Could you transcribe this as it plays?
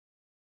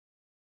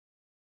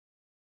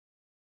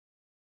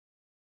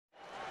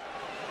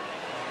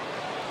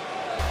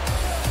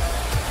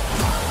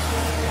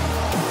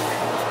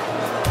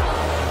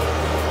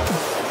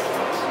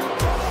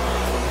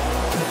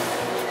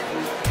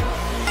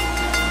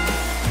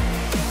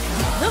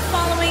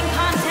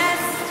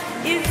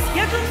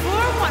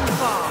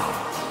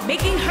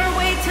Making her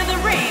way to the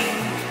ring,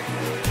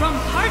 from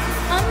parts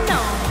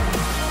unknown,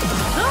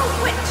 the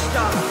Witch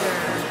Doctor.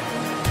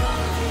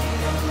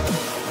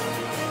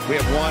 We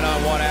have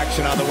one-on-one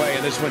action on the way,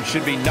 and this one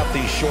should be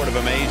nothing short of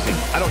amazing.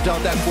 I don't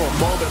doubt that for a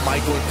moment,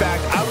 Michael. In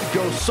fact, I would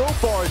go so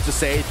far as to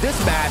say this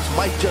match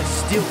might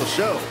just steal the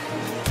show.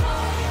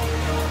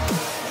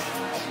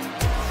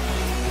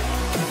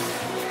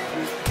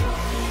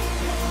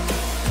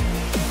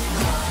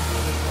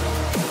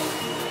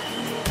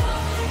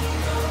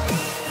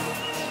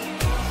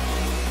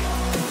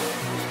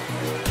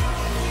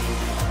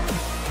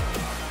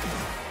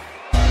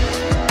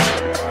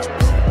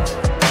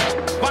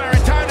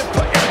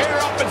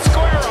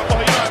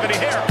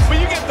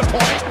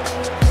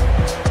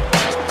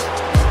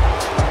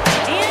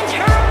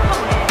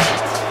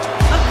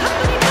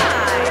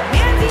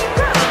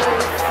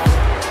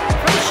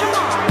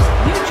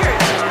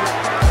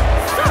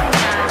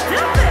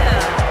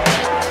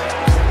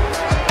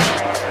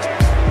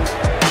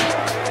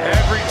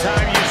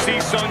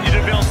 Sonya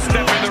Deville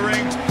step in the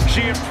ring,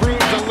 she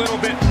improves a little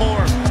bit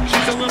more.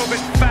 She's a little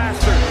bit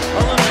faster,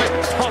 a little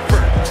bit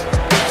tougher.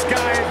 The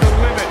sky is the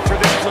limit for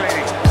this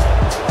lady.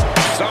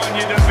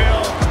 Sonya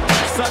Deville,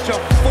 such a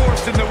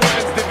force in the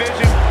women's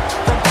division.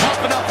 From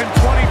Tough Enough in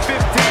 2015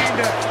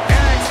 to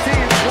NXT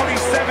in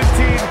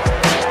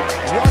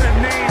 2017. What a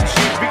name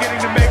she's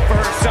beginning to make for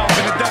herself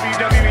in the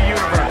WWE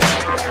Universe.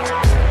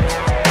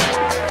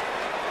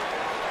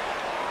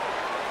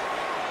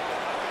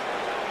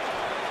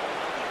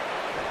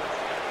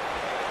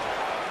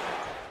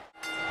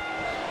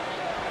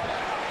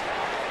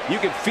 You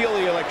can feel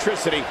the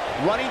electricity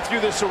running through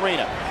this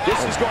arena.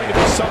 This is going to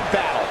be some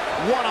battle.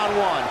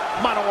 One-on-one,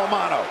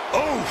 mano-a-mano.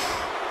 Oof!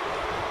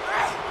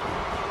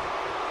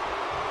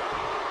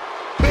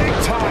 Big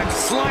time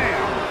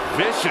slam.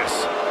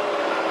 Vicious.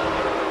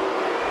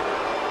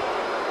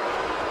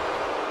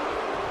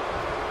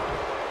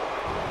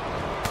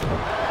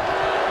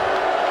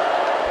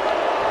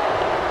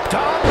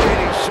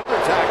 Dominating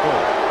shoulder tackle.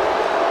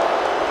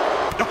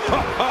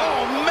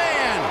 Oh,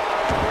 man!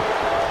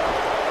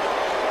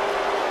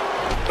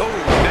 Oh,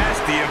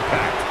 nasty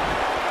impact.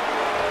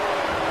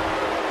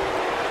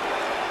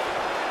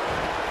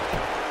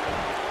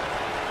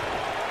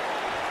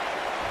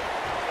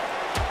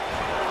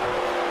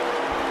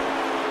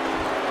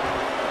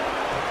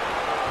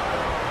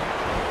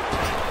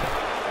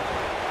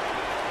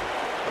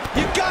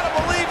 You gotta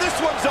believe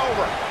this one's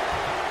over.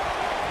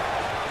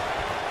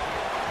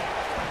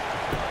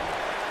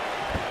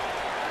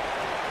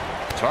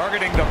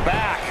 Targeting the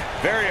back.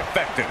 Very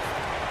effective.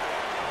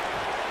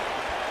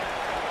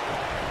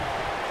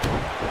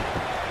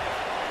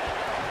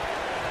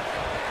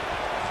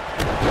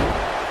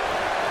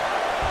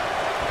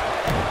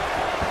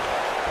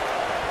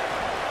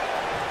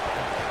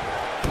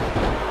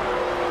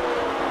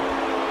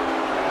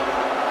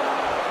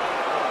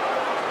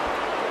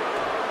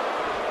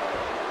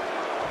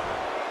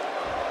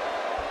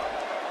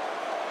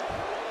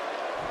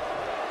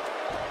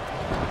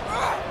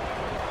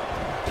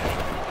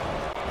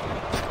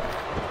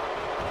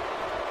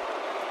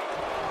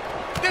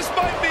 This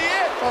might be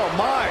it. Oh,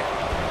 my.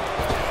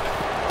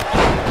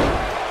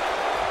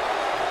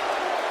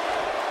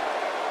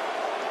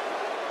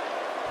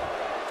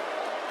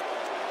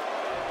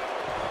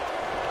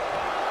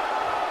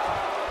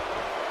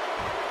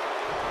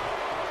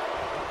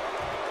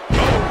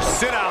 Oh,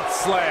 sit-out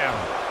slam.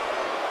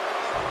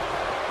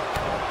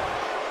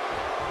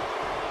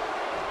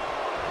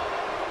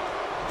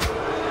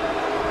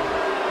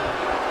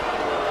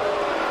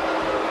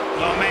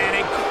 Oh, man,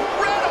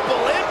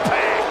 incredible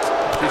impact.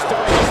 She's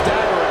starting to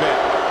stagger a bit,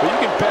 but you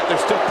can bet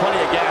there's still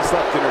plenty of gas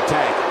left in her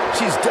tank.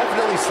 She's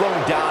definitely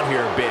slowing down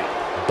here a bit,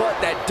 but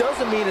that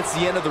doesn't mean it's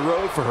the end of the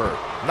road for her.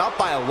 Not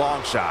by a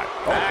long shot.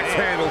 Axe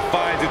handle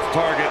finds its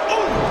target.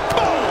 Oh,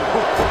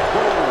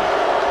 boom!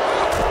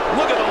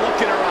 Look at the look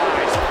in her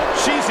eyes.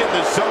 She's in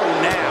the zone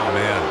now. Oh,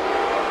 man.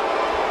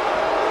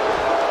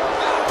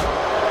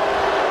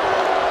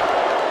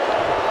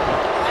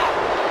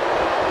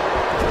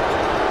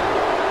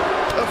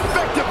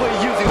 Effectively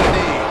using the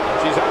knee.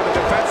 She's on the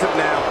defensive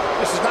now.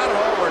 This is not at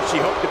all where she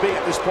hoped to be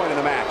at this point in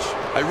the match.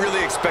 I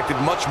really expected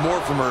much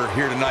more from her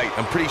here tonight.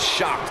 I'm pretty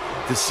shocked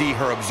to see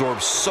her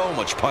absorb so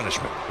much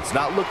punishment. It's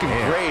not looking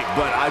great,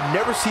 but I've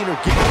never seen her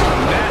get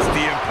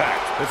Nasty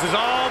impact. This is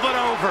all but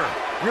over.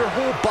 Your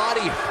whole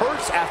body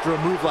hurts after a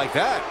move like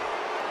that.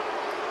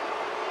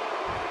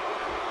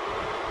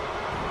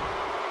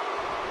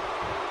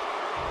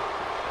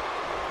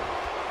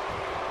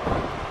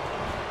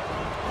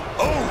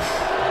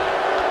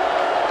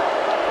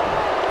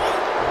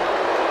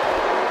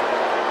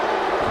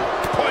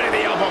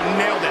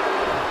 Nailed it.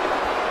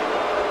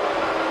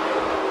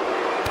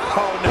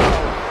 Oh,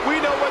 no. We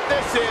know what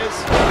this is.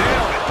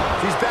 Nailed it.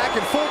 She's back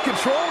in full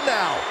control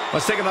now.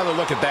 Let's take another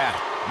look at that.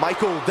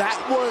 Michael, that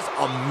was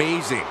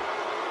amazing.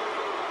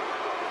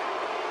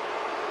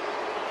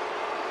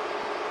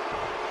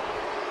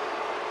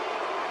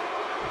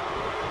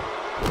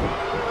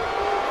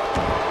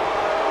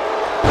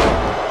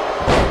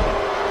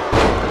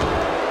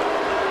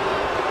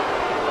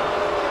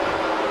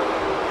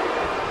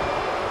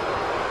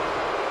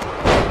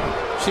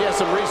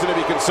 some reason to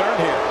be concerned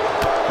here.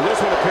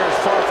 This one appears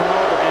far from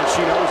over, and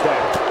she knows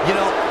that. You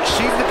know,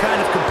 she's the kind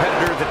of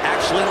competitor that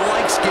actually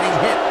likes getting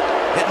hit.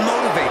 It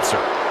motivates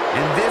her.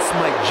 And this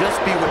might just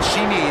be what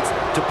she needs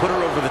to put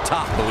her over the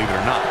top, believe it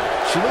or not.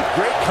 She looked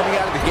great coming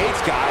out of the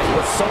gates, guys,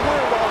 but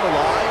somewhere along the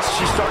lines,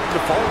 she's starting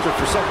to falter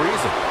for some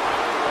reason.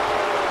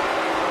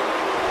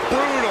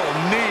 Brutal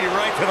knee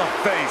right to the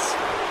face.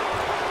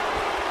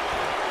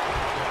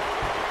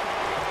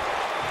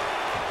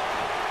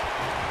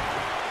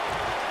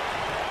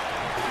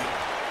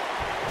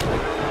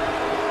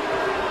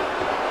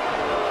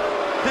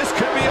 This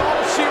could be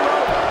all she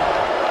wrote.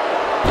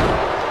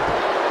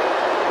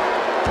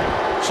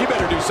 She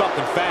better do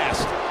something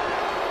fast.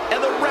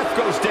 And the ref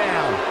goes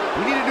down.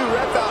 We need a new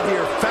ref out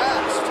here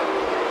fast.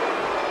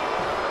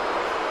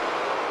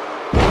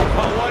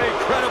 Oh, what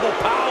incredible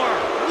power.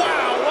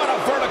 Wow, what a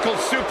vertical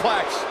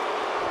suplex.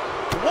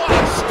 What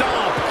a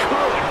stomp.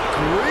 Good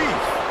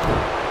grief.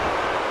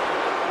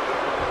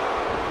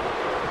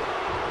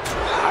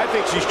 I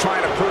think she's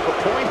trying to prove a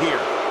point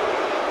here.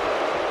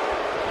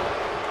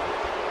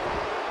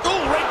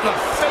 Oh, right in the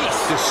face.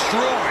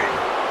 Destroyed.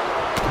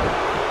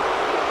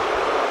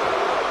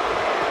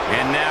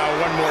 And now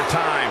one more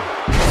time.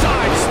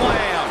 Side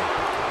slam.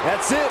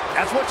 That's it.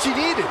 That's what she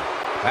needed.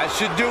 That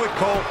should do it,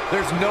 Cole.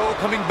 There's no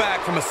coming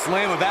back from a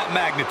slam of that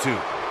magnitude.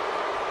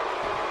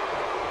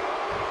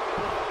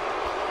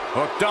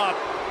 Hooked up.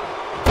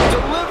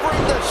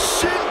 Delivering the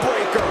shin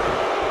breaker.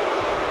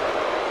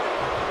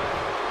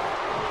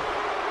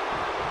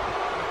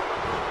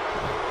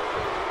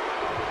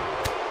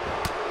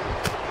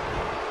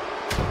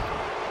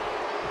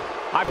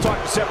 I've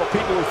talked to several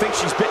people who think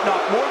she's bitten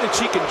off more than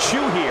she can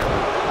chew here.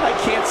 I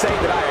can't say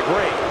that I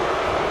agree.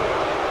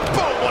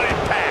 Boom, what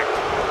impact!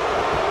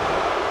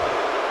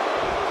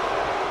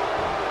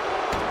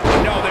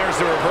 No, there's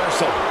the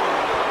reversal.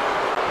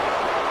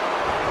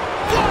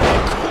 What a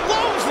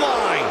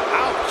clothesline!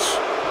 Ouch!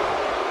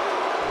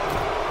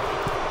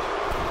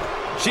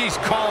 She's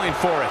calling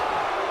for it.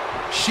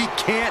 She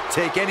can't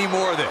take any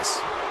more of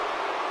this.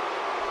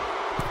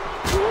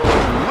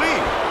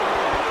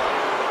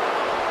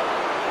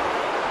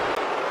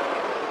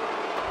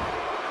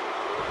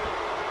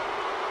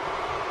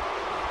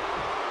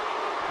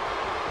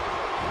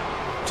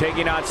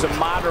 Taking on some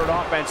moderate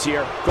offense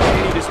here. Going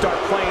to need to start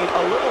playing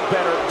a little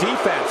better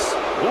defense.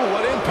 Ooh,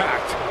 what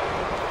impact.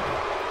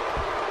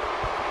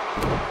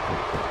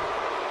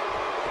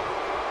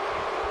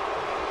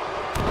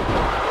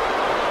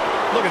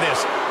 Look at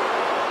this.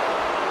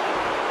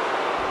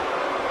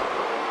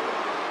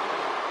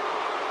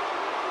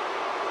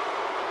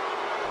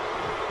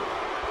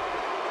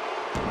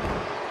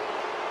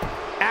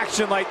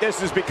 Action like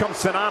this has become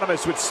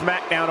synonymous with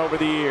SmackDown over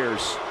the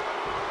years.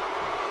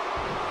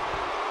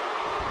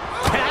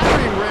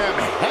 Ram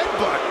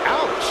headbutt.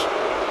 Ouch.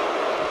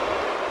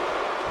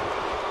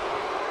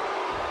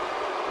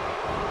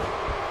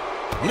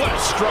 What a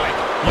strike.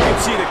 You can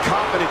see the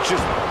confidence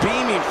just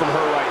beaming from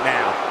her right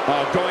now.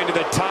 Going to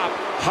the top.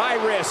 High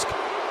risk.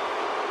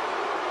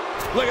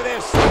 Look at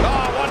this.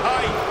 Oh, what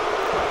height.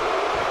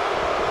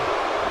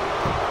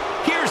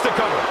 Here's the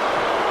cover.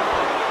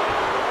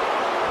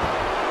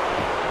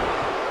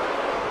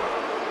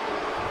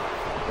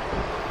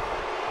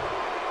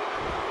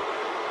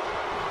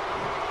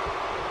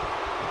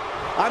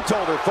 I'm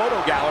told her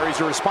photo galleries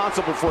are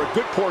responsible for a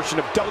good portion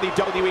of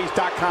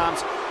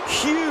WWE's.com's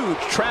huge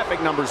traffic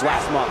numbers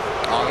last month.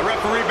 Oh, the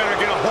referee better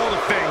get a hold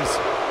of things.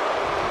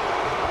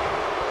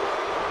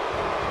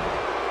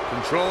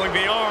 Controlling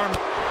the arm.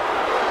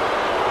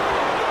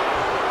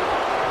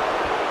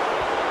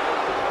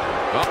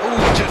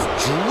 Ooh, just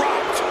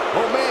dropped.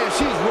 Oh, man,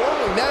 she's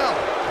rolling now.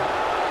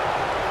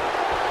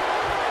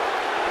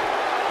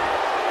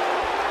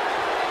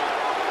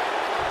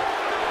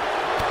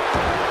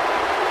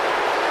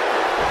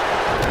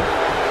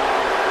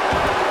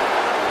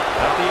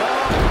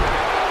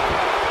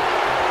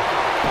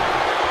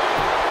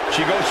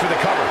 She goes for the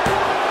cover.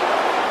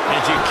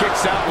 And she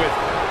kicks out with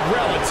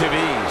relative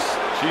ease.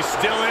 She's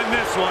still in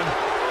this one.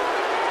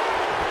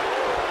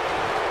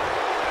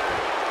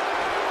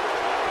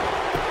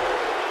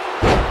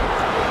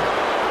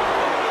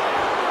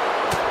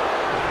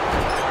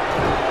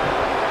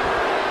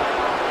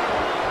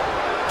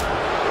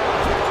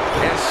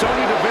 And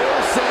Sonya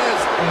Deville says,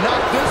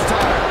 not this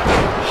time.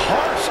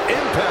 Harsh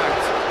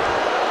impact.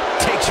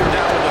 Takes her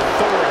down with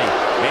authority.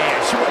 Man,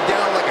 she went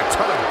down like a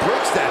ton of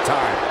bricks that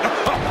time.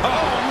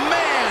 Oh,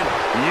 man!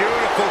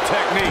 Beautiful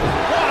technique.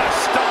 What a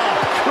stomp.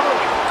 Good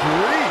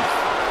grief.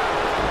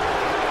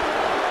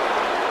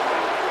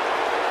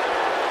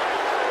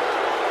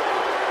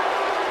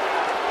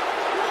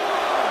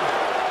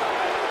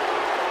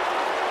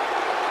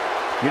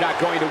 You're not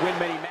going to win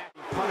many matches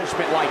with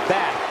punishment like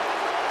that.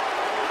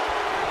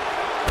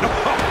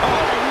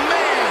 Oh,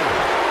 man!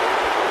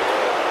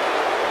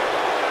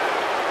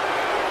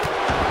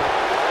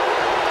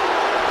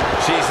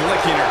 She's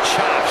licking her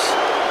chops.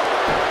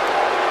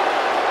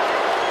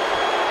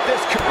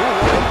 This could be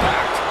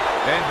impact.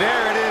 And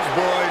there it is,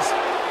 boys.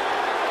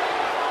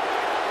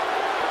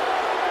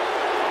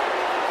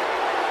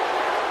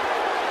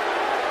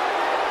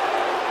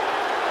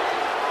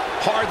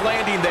 Hard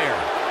landing there.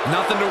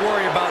 Nothing to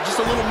worry about, just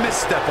a little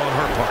misstep on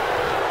her part.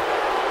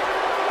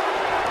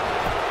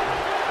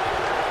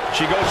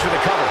 She goes for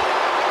the cover.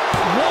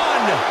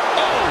 One!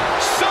 Oh,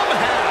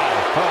 somehow!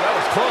 Oh, that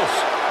was close.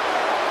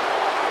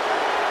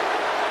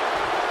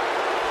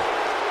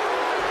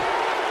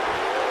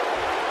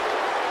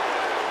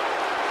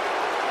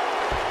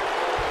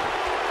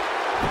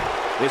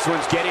 This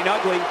one's getting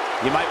ugly.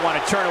 You might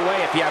want to turn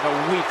away if you have a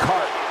weak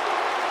heart.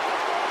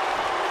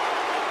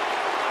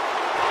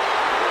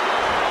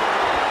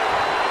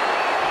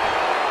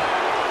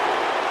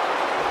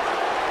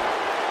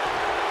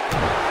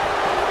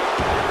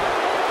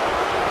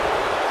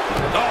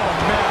 Oh,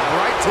 man,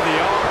 right to the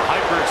arm.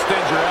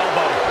 Hyperextend your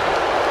elbow.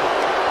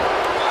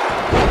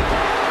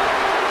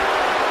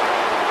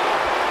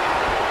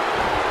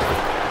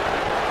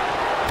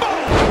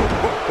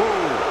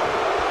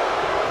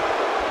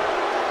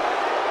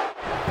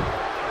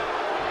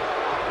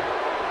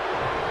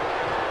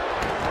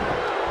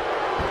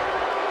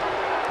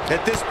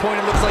 At this point,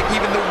 it looks like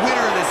even the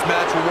winner of this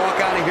match will walk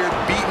out of here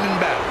beaten and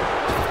battered.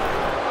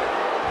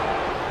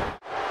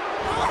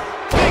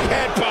 Big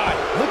headbutt.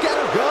 Look at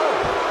her go.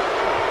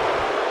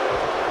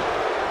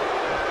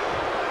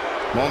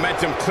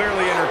 Momentum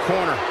clearly in her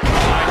corner.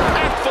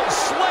 Impactful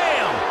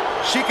slam.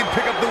 She can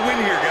pick up the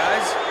win here,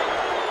 guys.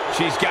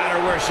 She's got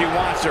her where she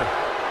wants her.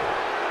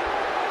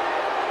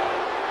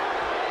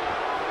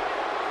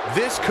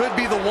 This could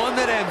be the one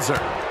that ends her.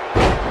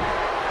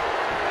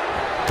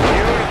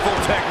 Beautiful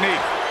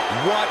technique.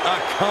 What a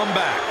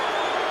comeback.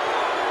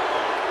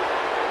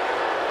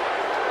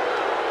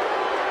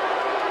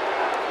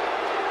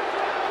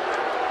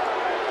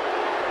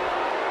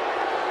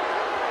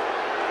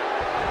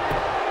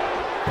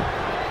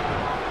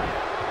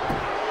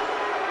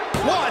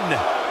 One,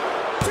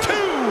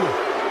 two,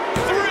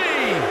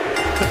 three.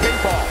 The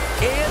pinfall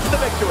and the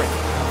victory.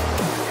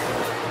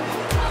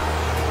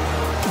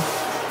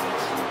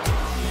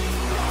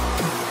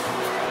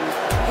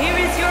 Here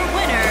is your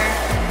winner,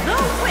 the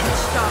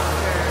Witch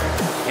Doctor.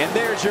 And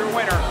there's your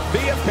winner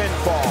via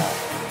pinfall.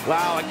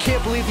 Wow, I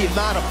can't believe the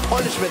amount of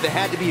punishment that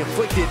had to be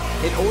inflicted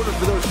in order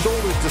for those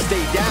shoulders to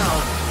stay down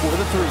for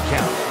the 3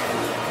 count.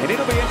 And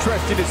it'll be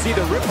interesting to see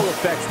the ripple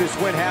effects this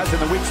win has in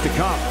the weeks to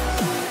come.